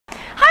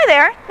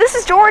there, this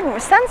is Jordan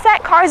with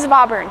Sunset Cars of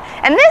Auburn,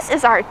 and this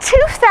is our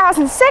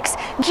 2006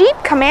 Jeep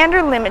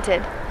Commander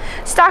Limited,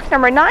 stock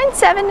number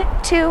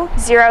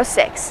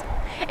 97206.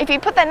 If you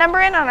put that number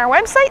in on our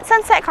website,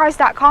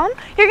 sunsetcars.com,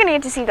 you're going to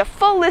get to see the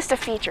full list of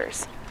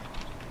features.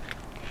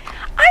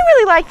 I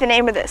really like the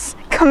name of this,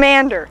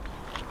 Commander.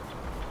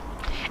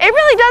 It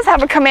really does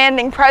have a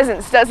commanding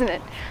presence, doesn't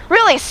it?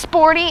 Really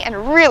sporty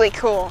and really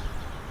cool.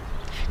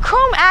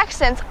 Chrome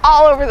accents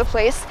all over the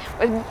place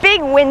with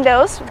big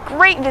windows with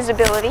great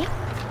visibility.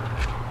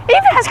 It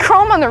even has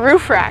chrome on the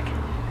roof rack.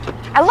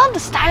 I love the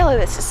style of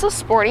this, it's so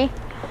sporty.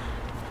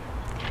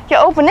 You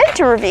open it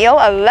to reveal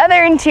a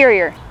leather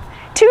interior,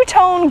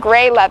 two-tone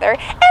gray leather,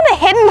 and a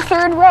hidden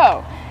third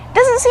row.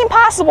 Doesn't seem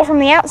possible from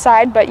the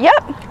outside, but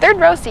yep, third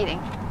row seating.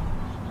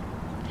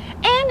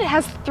 And it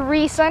has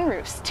 3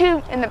 sunroofs,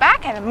 2 in the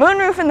back and a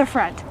moonroof in the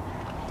front.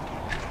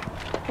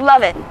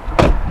 Love it.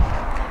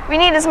 We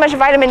need as much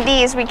vitamin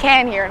D as we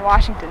can here in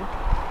Washington.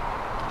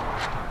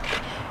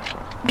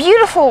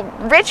 Beautiful,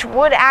 rich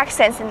wood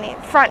accents in the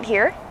front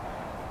here.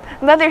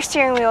 Leather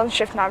steering wheel and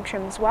shift knob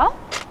trim as well.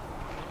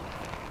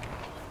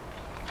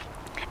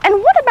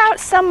 And what about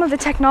some of the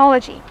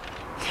technology?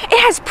 It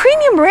has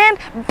premium brand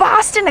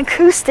Boston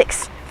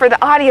acoustics for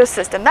the audio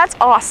system. That's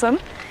awesome.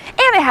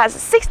 And it has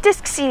a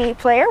 6-disc CD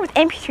player with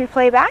MP3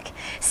 playback,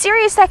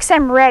 Sirius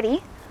XM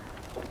ready.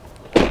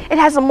 It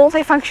has a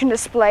multifunction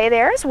display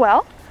there as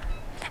well.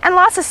 And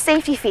lots of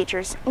safety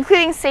features,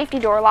 including safety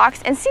door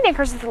locks and seat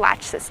anchors with a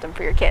latch system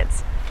for your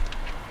kids.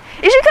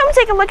 You should come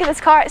take a look at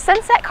this car at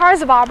Sunset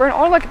Cars of Auburn,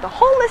 or look at the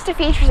whole list of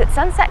features at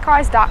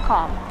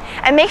sunsetcars.com.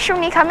 And make sure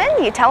when you come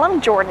in, you tell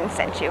them Jordan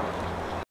sent you.